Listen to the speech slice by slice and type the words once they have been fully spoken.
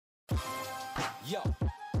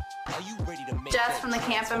Jess from the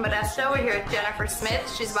camp in Modesto. We're here with Jennifer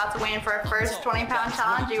Smith. She's about to weigh in for her first 20-pound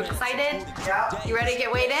challenge. Are you excited? Yeah. You ready to get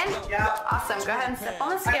weighed in? Yeah. Awesome. Go ahead and step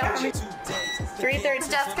on the scale for me. 3/3.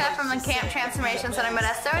 Jessica from the Camp Transformation Center in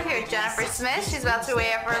Modesto. We're here with Jennifer Smith. She's about to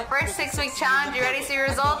weigh in for her first 6-week challenge. You ready to see your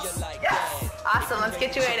results? Yes. Awesome. Let's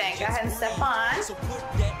get you weighed in. Go ahead and step on.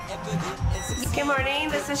 Good morning,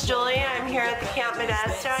 this is Julie. I'm here at the Camp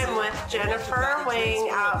Modesto. I'm with Jennifer, weighing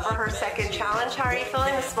out for her second challenge. How are you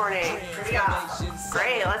feeling this morning? Pretty awesome.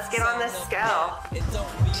 Great, let's get on this scale.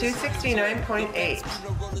 269.8.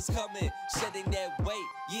 Shedding that weight,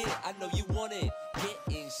 yeah, I know you want it. Get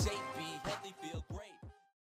in shape, be healthy, feel great.